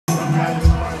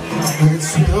It's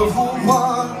real for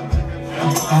one.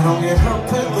 I don't get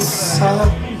up with the sun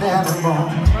anymore.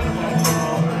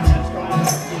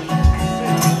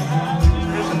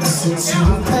 Since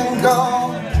you've been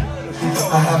gone,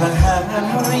 I haven't had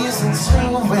any reason to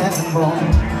anymore.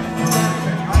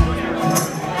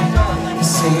 You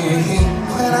see,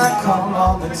 when I call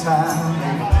all the time,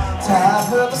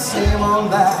 tired of the same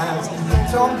old lies,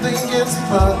 don't think it's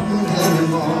fun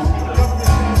anymore.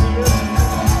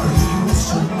 You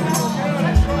should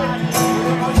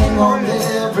hang on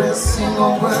every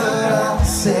single word I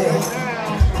say.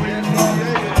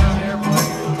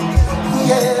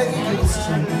 Yeah, you used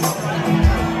to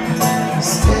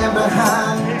stand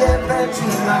behind every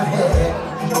dream I had.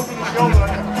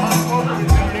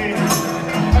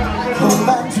 Oh,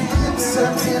 my dreams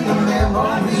sucked in the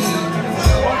memory.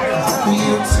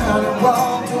 You turn and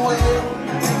walk away.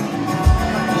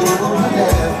 You won't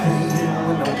let me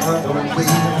when I'm under way.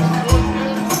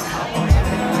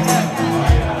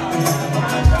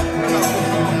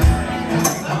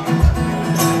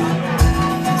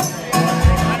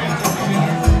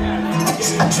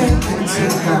 I drink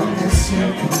until I miss you,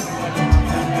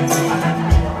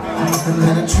 and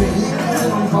then I drink a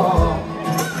little more.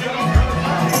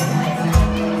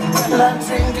 And I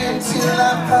drink until I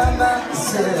find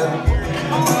myself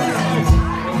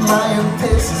lying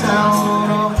face down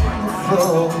on the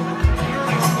floor.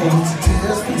 And it's a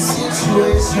desperate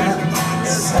situation,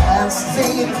 sad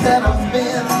state that I've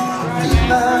been.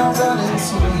 Feel I run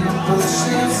into you, but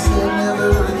you said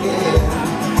never again.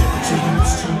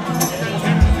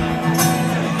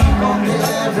 On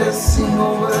every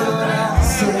single word I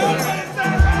say.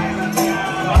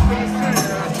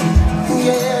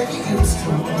 Yeah, you used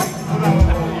to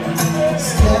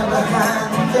stand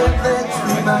behind every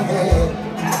dream I had.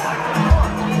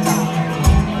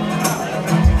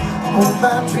 Oh,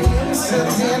 my dreams set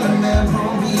in the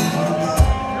memories.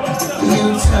 You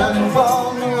turn and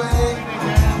walk away.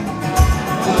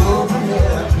 Oh,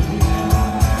 yeah,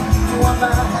 you are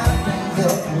my happy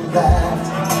getting back.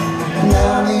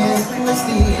 Now the end is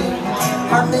near.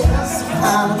 I miss the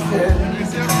final curtain.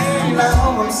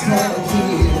 Now I'm standing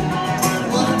here.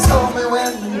 You told me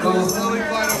when to go, so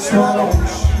I don't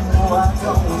know, I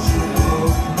don't know.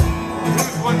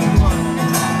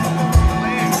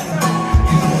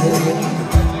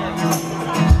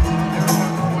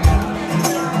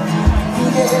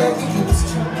 Yeah, you used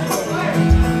to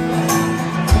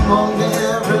come on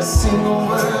every single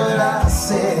word I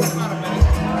said.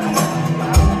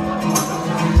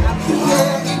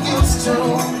 Yeah, you used to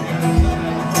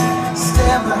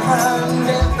stand behind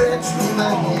every dream I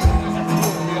had.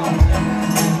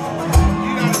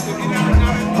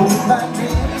 Oh, my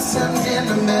dreams and in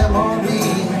the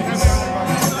memories,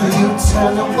 you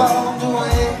turn and walked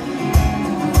away.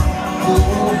 Oh,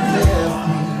 left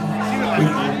me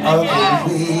with the other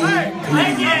way.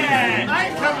 I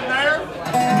ain't coming there.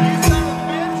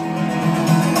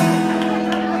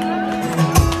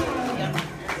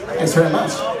 Thanks very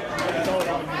much.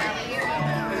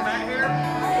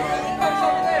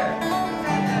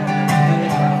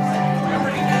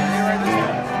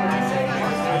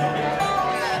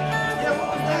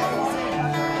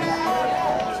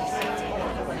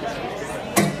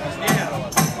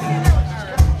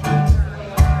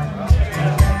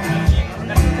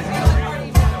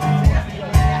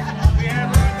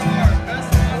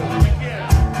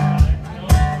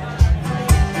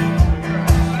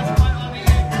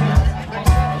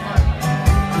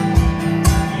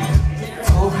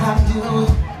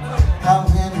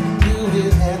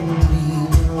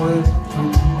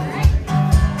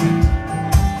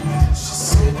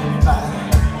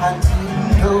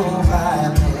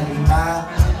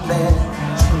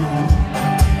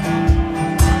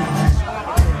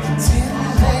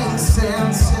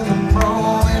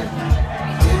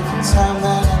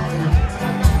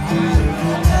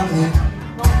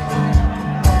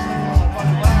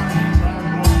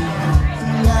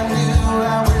 I knew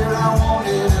where I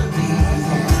wanted to be.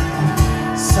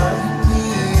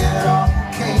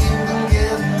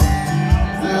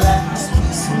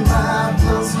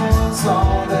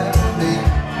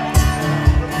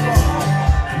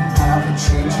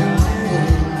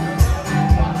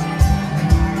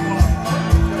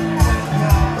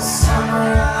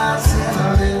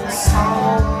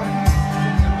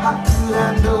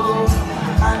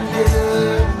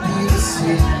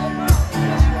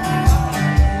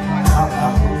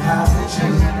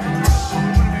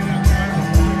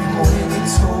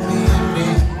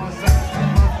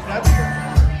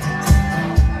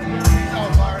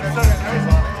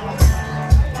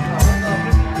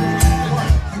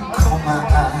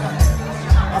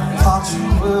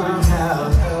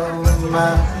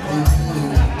 my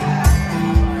feet.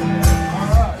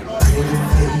 Pretty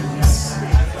face,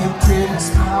 your pretty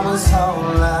smile was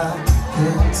all I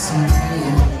could see.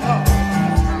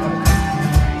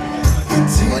 It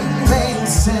didn't make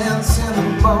sense in the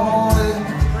moment.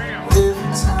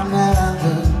 Every time that I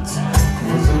looked, you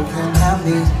were looking at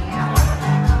me.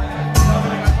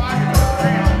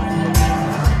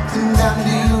 And I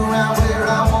knew right where I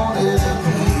wanted to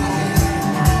be.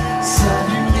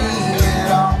 Suddenly it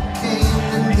all came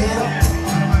together.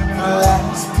 The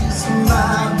last piece of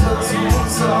my puzzle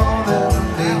was all that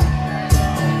remained.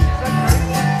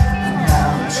 And now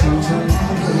I'm changing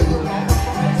again.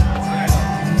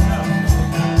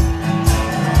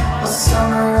 A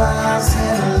sunrise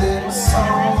and a little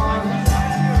song.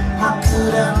 How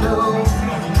could I know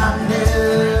I'd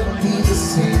never be the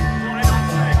same?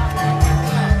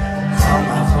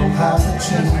 I hope I would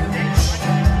change.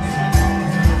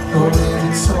 But when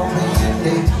you told me your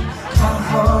name, my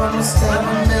heart was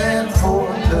never meant for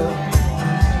love.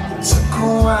 It took a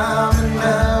while, but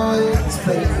now it's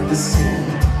plain to see.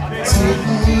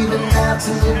 Taking even now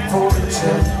to look for each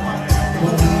other.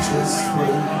 When we just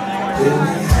wait, it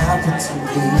happened to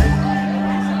me.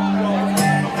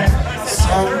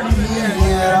 Suddenly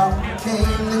it all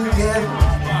came together.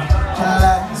 The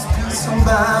last piece of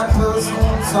my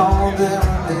puzzle's all that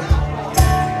remains.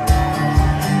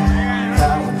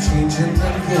 Now I'm changing the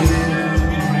game.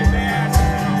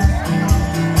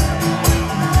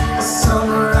 A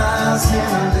sunrise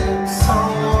and a little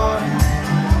song.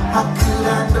 How could I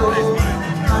know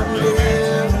I'd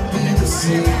never be the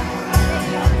same?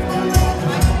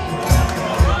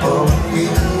 Oh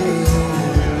yeah.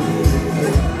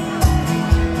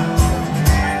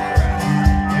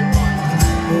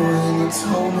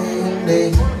 Told me your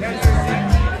name.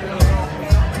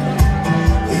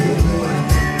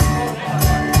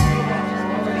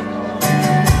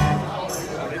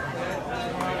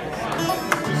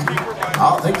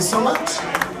 Oh, thank you so much.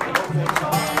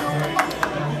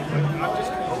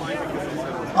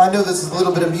 I know this is a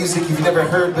little bit of music you've never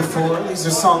heard before. These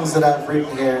are songs that I've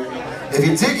written here. If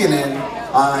you're digging in,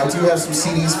 I do have some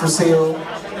CDs for sale.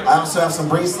 I also have some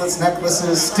bracelets,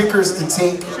 necklaces, stickers to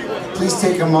take. Please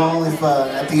take them all if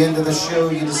at the end of the show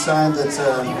you decide that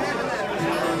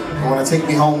you want to take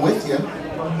me home with you.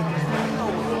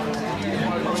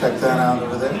 Check that out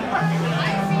over there.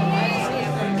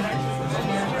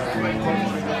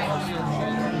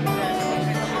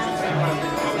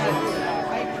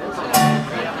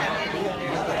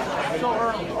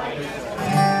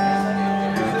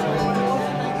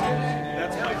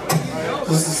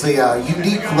 This is a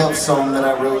unique love song that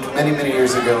I wrote many, many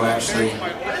years ago, actually.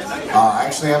 I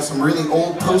actually have some really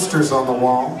old posters on the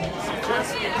wall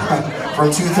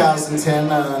from 2010,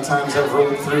 times I've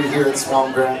rode through here at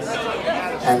Swampgrass.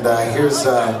 And here's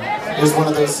one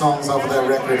of those songs off of that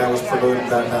record I was promoting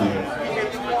back then.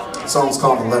 The song's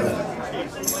called 11.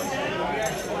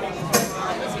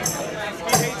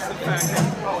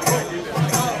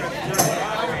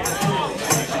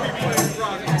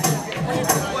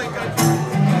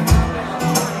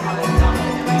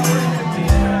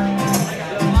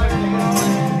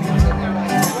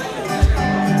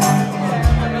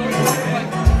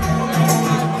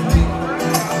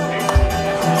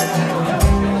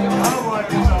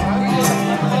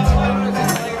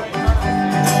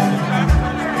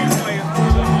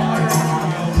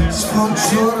 One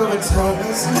short of a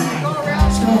television,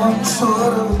 she one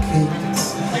short of a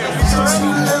case. She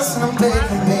too less than a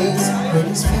baking maze,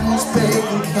 ready to finish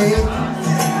baking cake.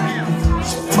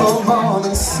 She 4 more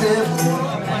than 7,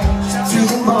 she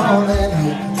 3 more than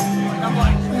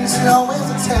 8. She always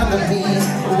attend to me,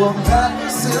 what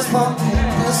madness is one thing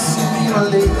to see you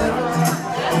later.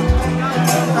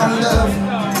 I love you,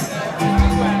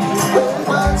 but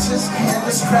words just can't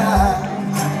describe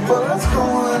what's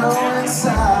going on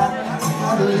inside.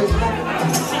 I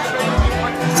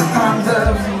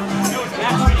love you,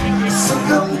 so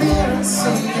come here and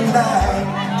say goodnight,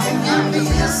 and give me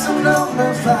some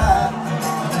number 5.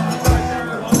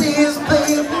 Please,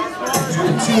 baby,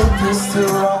 take this the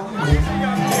wrong way.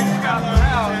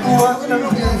 What a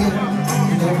million,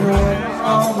 never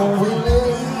on the Willy,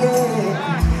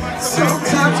 yeah.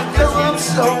 Sometimes you come up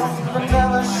short, but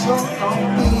never short on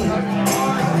me.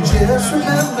 Just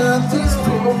remember these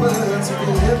poor words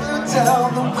forever down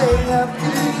the way I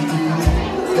feel.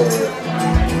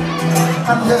 I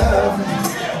love you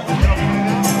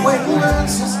when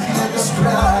words just can't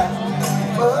describe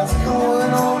what's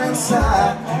going on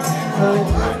inside.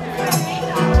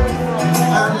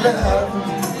 I love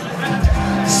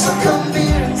you, so come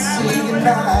here and say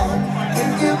goodnight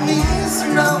and give me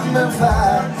some number 5.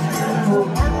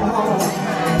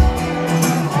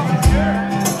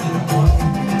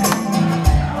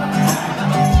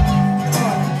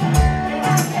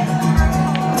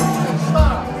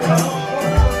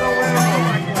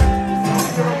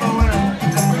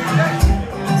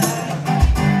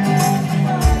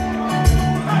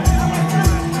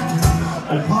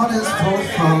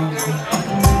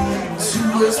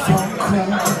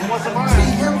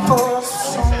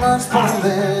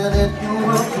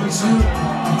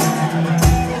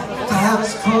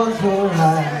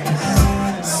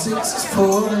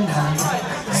 for the night.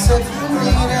 Set for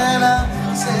me and I'm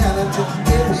telling you,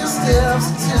 give your steps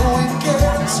until we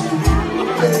get to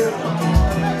you.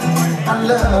 I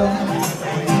love you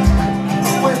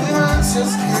when you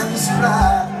just can't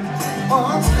describe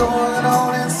what's going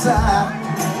on inside.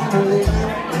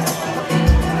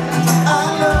 I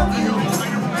love you,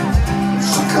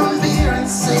 so come here and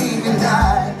say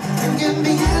goodnight and give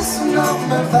me some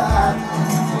number 5.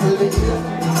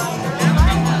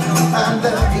 I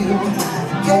love you,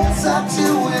 yes I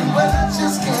do, and words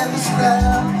just can't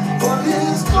describe what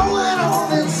is going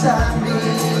on inside me.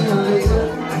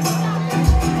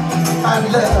 I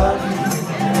love you,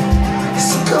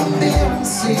 so come here and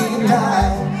say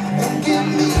goodnight and give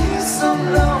me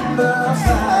some number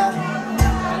 5.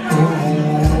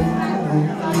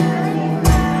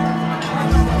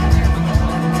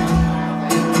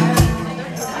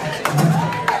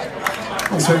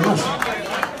 Thanks very much.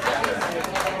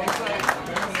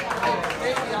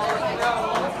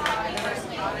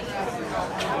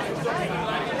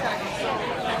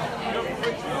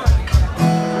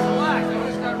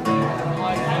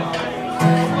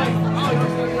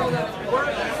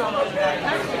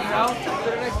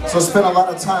 So I spent a lot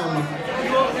of time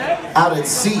out at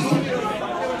sea.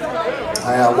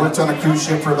 I worked on a cruise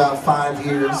ship for about 5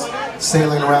 years,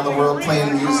 sailing around the world,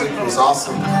 playing music. It was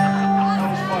awesome.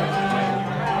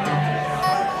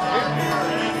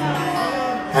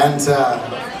 And so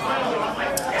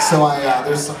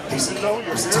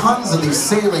there's tons of these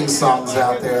sailing songs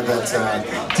out there that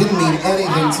didn't mean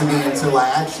anything to me until I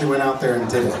actually went out there and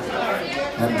did it.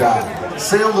 And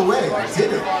sailed away, I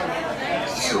did it.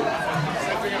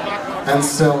 And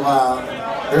so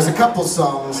there's a couple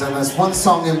songs, and there's one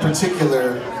song in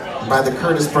particular by the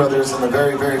Curtis Brothers and the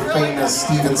very, very famous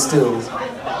Stephen Stills.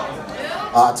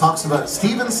 Talks about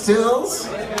Stephen Stills.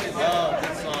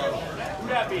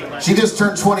 She just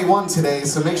turned 21 today,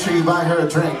 so make sure you buy her a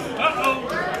drink.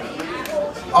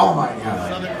 Oh my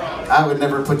God, I would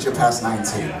never put you past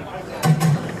 19.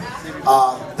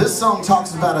 This song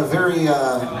talks about a very,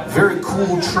 very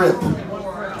cool trip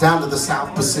down to the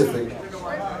South Pacific,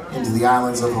 into the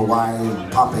islands of Hawaii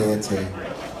and Papeete.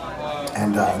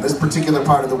 And in this particular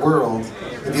part of the world,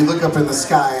 if you look up in the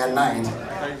sky at night,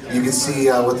 you can see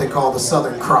what they call the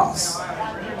Southern Cross.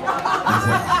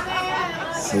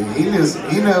 See, he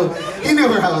knew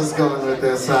where I was going with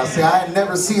this. See, I had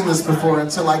never seen this before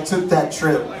until I took that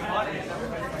trip.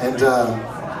 And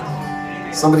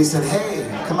somebody said, hey,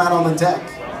 come out on the deck.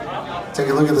 Take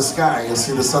a look at the sky, you'll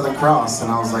see the Southern Cross. And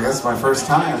I was like, that's my first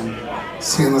time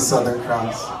seeing the Southern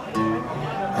Cross.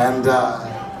 And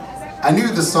I knew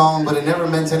the song, but it never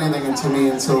meant anything to me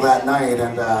until that night.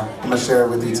 And I'm going to share it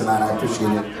with you tonight. I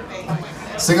appreciate it.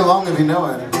 Sing along if you know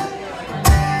it.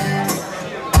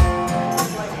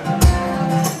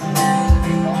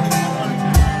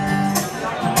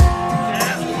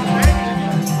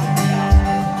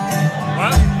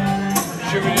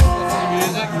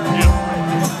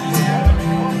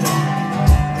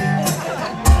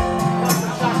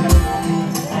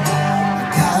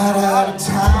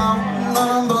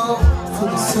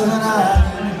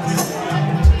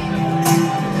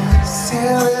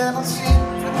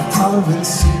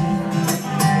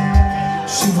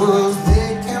 She was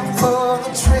looking for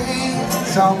the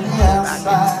trees on the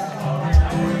outside,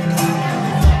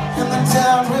 and the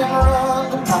downwind run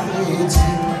to Papeete.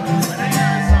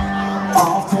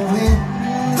 Off the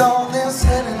wind on this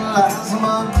heading lies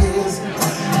monkeys.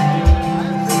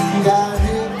 Got a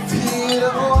feet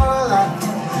of water like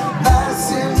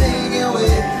nice and big and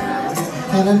wet,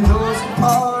 and it knows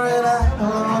pour it out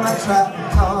when I try to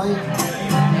call you.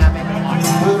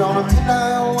 But on a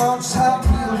midnight watch, I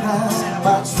realized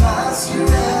my twice you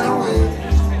ran away.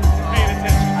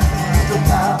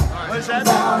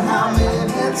 About how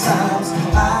many times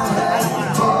I had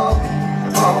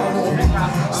fallen.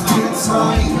 Spirits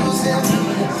are using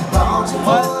me, all your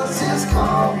voices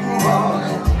come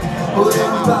rolling. Well,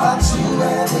 about you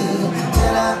and me,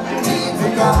 and I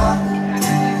even got.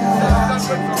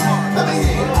 Let me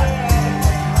hear it.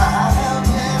 I have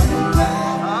been around.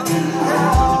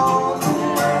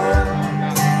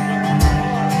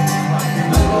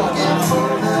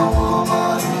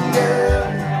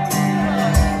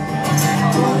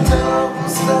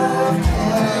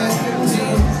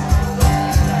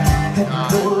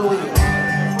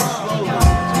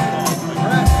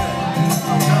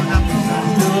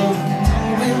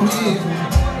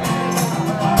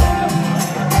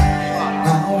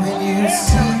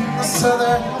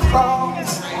 Southern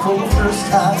Cross for the first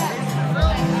time,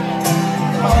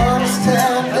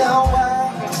 understand now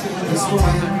why I feel this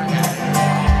way.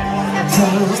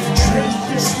 Cause the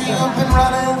truth is you've been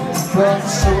running from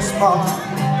so fall.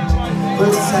 But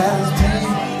it's as big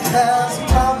as a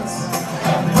promise.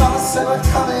 I promise that we're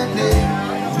coming in.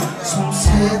 So I'm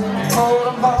sitting for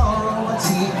tomorrow, my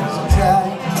tears are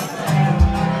dry.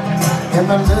 And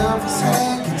my love is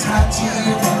hanging tight to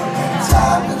you,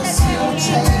 tied with a steel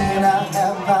chain. I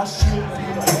have my ship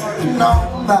and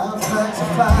all my flags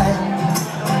are flying.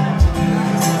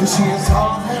 And she is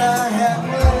all that I have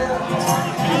left.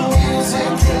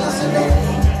 Music is a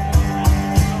name.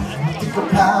 Think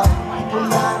about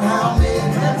how many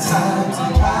times I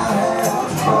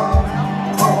have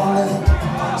fallen.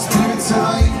 Spirits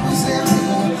are using me,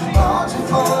 large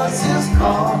voices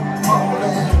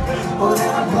calling.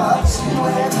 Whatever blocks you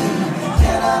and me,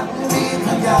 cannot be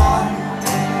the God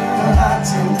that I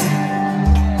do.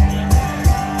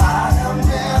 I have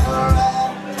never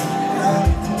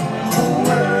had the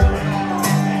world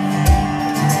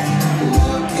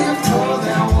looking for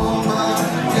that woman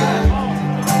again.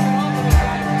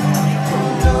 Who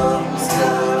knows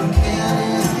love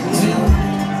can do?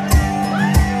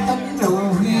 And you know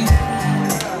we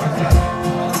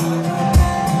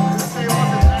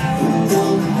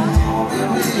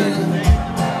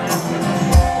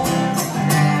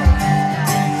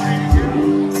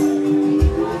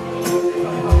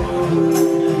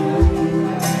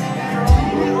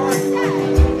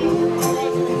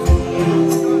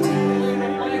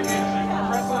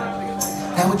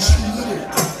and we cheated,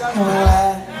 and we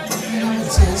lied, and we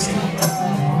tested,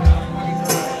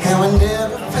 and we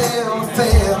never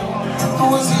fail. It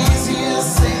was the easiest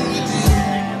thing to do.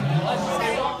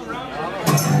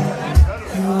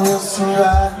 And we'll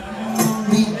survive,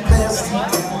 be best.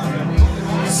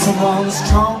 Someone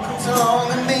strong comes along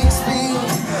and makes me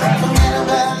forget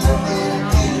about loving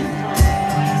you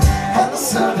at the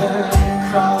Southern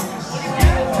Cross.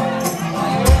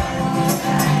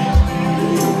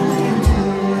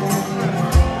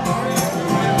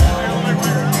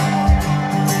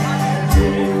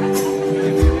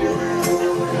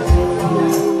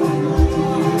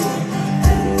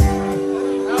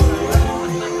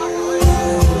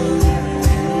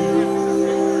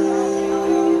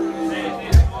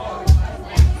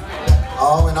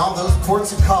 Oh, and all those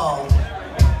ports of call,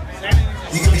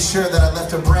 you can be sure that I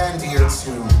left a brandy or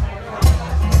two.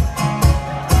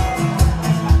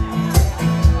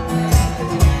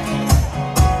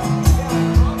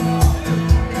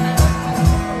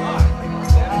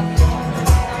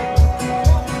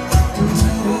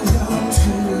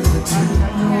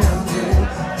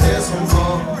 There's some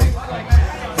more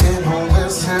in a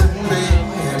western bay,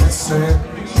 and it's served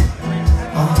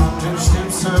 100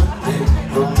 ships a day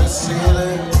from the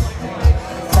ceiling.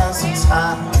 Passing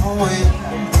time away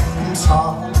and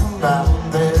talk about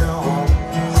their home.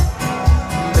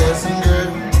 There's some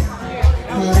good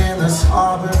in this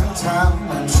harbor town,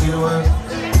 and she was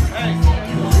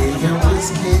drinking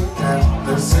whiskey and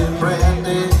there's a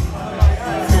brandy.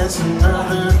 There's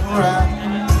another round,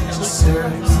 just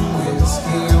serve some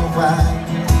whiskey and wine.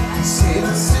 See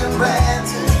this in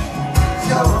brandy,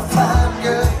 you're a fine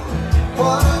girl.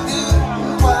 What a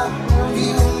good wife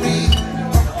you and me.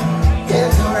 Yeah,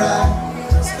 your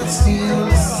eyes could steal a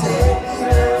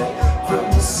sailor from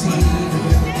the sea.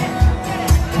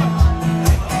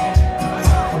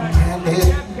 Brandy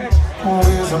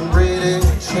wears a braided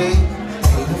chain,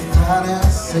 made of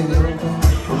finest silver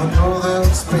from the north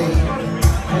of Spain.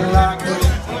 Like it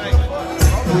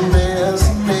bears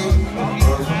the name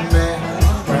of a man,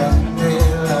 brandy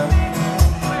love.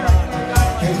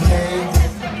 It came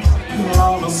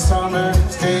on a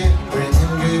summer's day,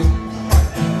 bringing good.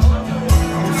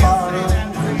 Far away,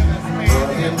 but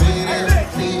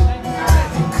immediately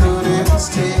he couldn't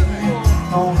stay.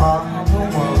 No harbor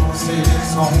was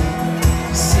his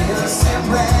home. Sailors and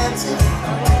brandy,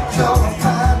 you're a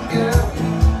fine girl.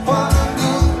 What a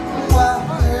good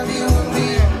wife you and me.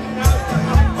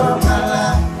 But my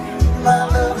life, my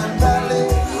love and my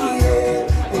lady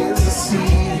is the sea.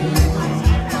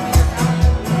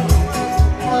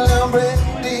 Little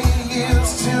Brandy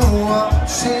used to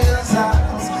watch his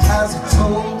eyes as he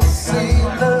told the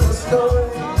sailor story.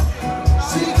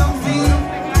 She could feel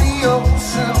the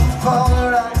ocean for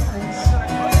her eyes.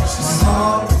 She saw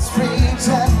its rage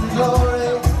and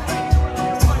glory,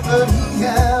 but he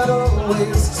had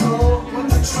always told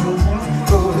the truth,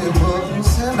 though he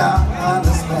was an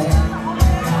honest man.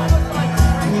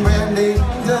 Brandy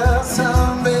does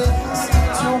her best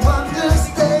to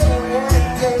understand.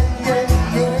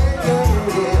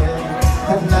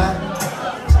 At night,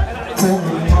 when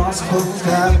the walls close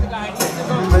down,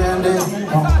 Brandy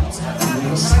wants to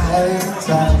be silent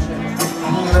time.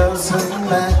 Loves her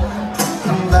man,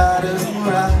 and light her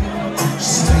right.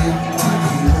 She still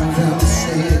believes and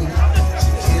say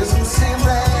she gives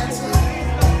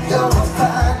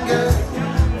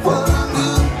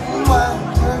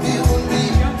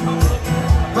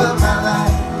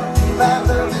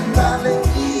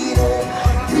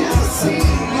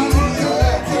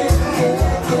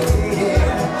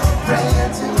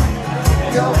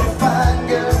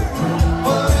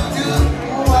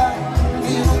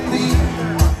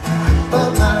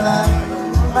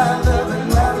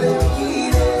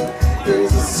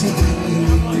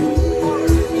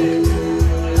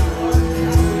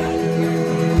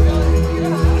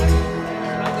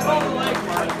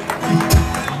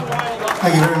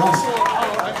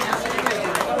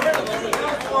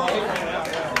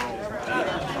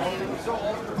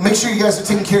Make sure you guys are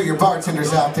taking care of your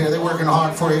bartenders out there. They're working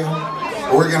hard for you.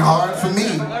 Working hard for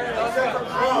me.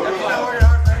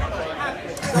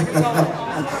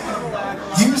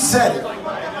 You said it.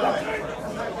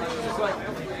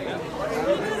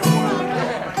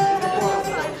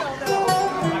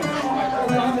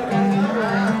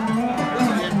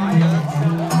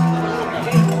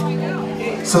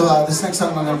 So this next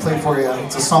song I'm going to play for you,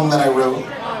 it's a song that I wrote.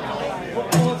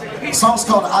 The song's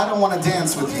called I Don't Want to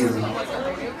Dance With You.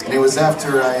 And it was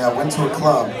after I went to a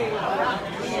club.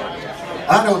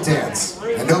 I don't dance,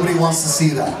 and nobody wants to see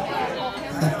that.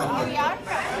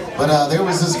 But there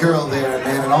was this girl there,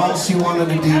 man, and all she wanted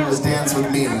to do was dance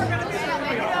with me.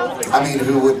 I mean,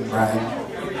 who wouldn't, right?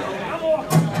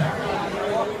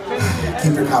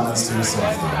 Keep your comments to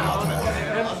yourself, though,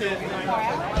 about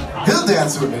that. He'll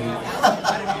dance with me.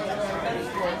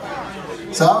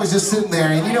 So I was just sitting there,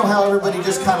 and you know how everybody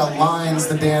just kind of lines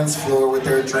the dance floor with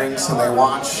their drinks and they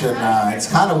watch, and it's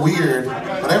kind of weird,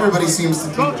 but everybody seems to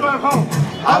do it.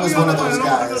 I was one of those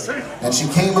guys, and she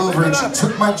came over and she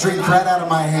took my drink right out of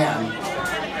my hand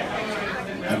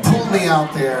and pulled me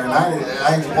out there, and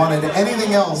I wanted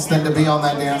anything else than to be on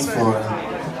that dance floor.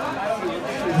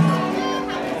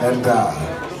 And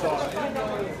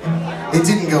it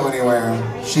didn't go anywhere.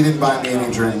 She didn't buy me any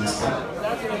drinks.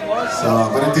 So,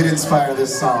 but it did inspire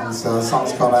this song, so the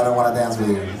song's called I Don't Want to Dance With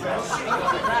You.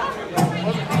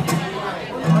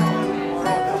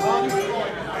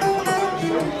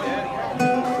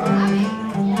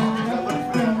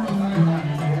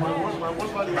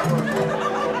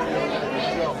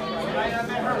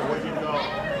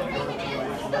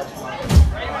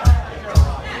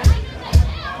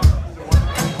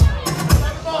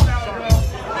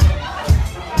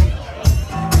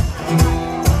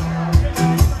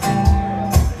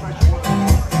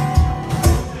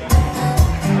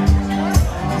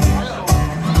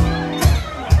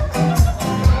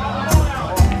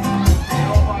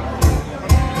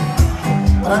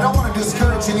 But I don't want to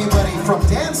discourage anybody from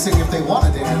dancing if they want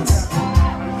to dance.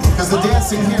 Because the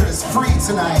dancing here is free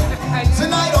tonight.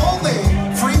 Tonight only,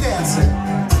 free dancing.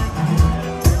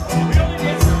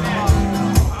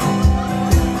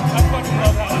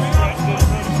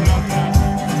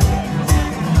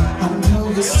 I know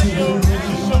you're still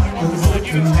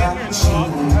looking at you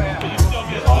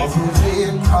all the way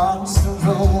across the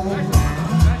room.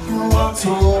 You walk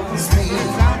towards me,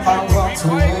 I walk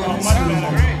towards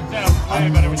you. I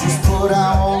just put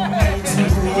out to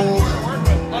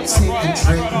take a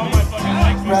drink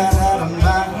right out of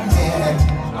my head.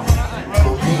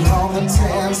 Put me on the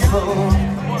dance floor.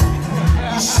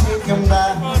 You're shaking my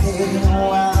head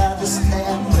while I just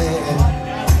stand there.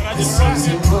 This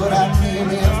isn't what I came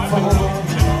here for.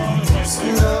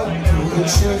 So put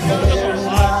your hair in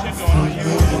my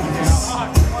face.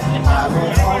 I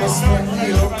don't want to smell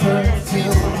your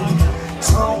perfume.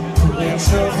 Don't put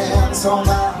your hands on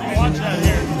my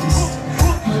face.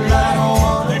 I don't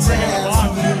want to dance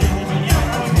with you.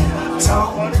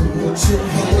 Don't put your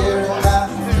hair in my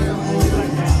face.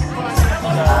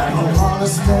 I don't want to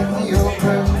smell your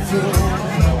perfume.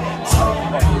 Don't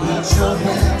put your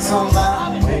hands on my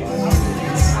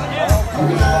face.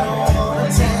 I don't want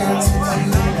to dance with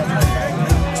you.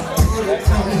 Put it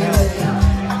cleanly.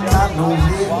 I got no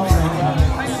rhythm.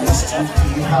 Just to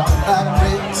feel how that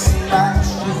breaks in my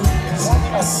shoes.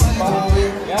 I see the way,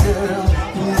 girl,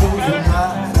 you move in my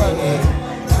head.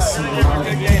 I see all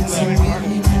the things that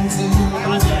we can do.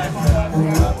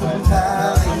 We're up the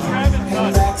valley and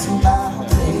back to my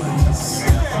place.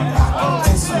 I can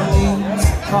dance with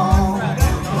music on.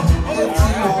 If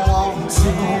you don't want to,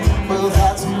 well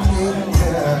that's okay,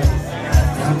 girl.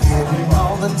 I'm getting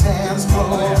on the dance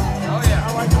floor.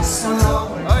 So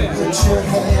put your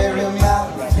hair in my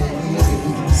face.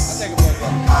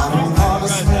 I don't want to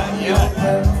smell your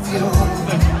perfume.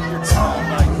 Don't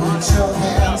put your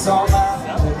hands on my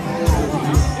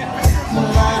face.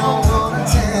 I don't want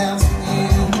to dance with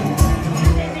you.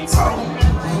 Don't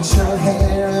put your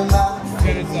hair in my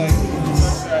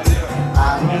face. I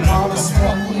don't want to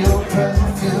smell your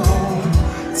perfume.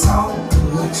 Don't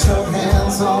put your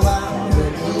hands on my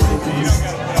face.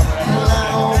 I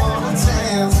don't want to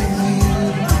dance with you.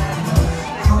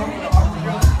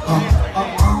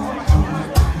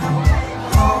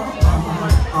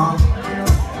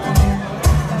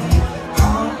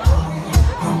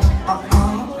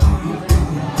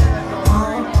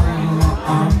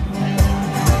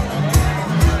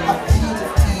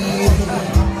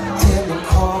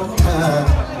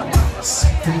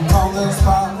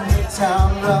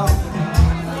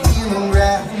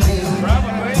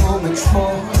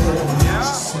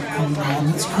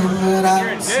 It's good,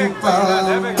 I'm super.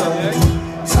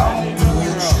 Don't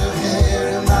put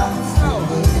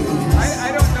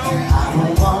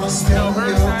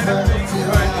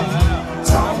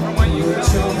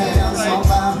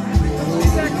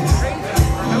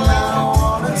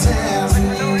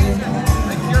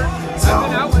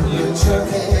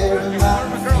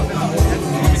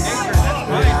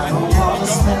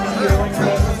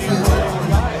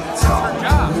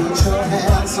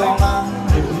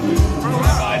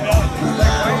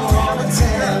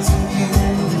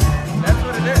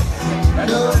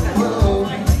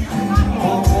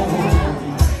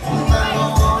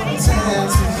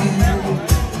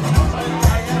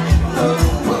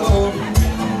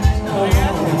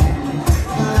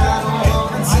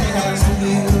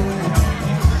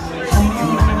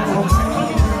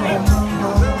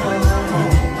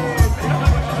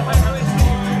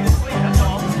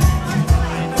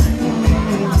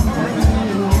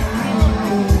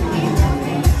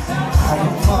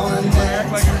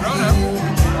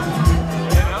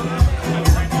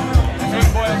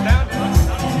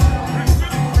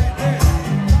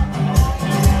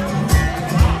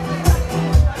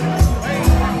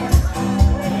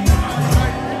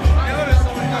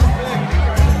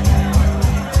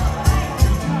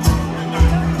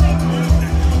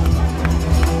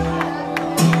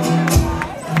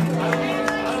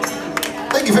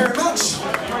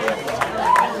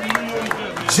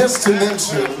to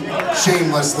mention,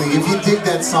 shamelessly, if you dig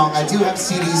that song, I do have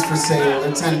CDs for sale.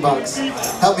 They're $10.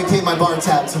 Help me pay my bar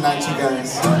tab tonight, you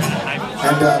guys.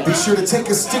 And be sure to take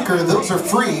a sticker. Those are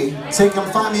free. Take them.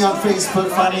 Find me on Facebook.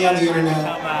 Find me on the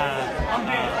internet.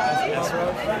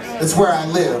 It's where I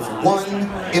live. One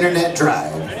Internet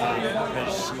Drive.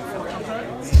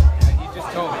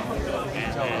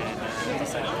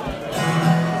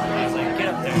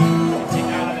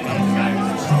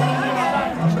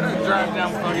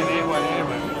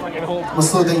 I'm gonna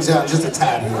slow things down just a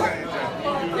tad here.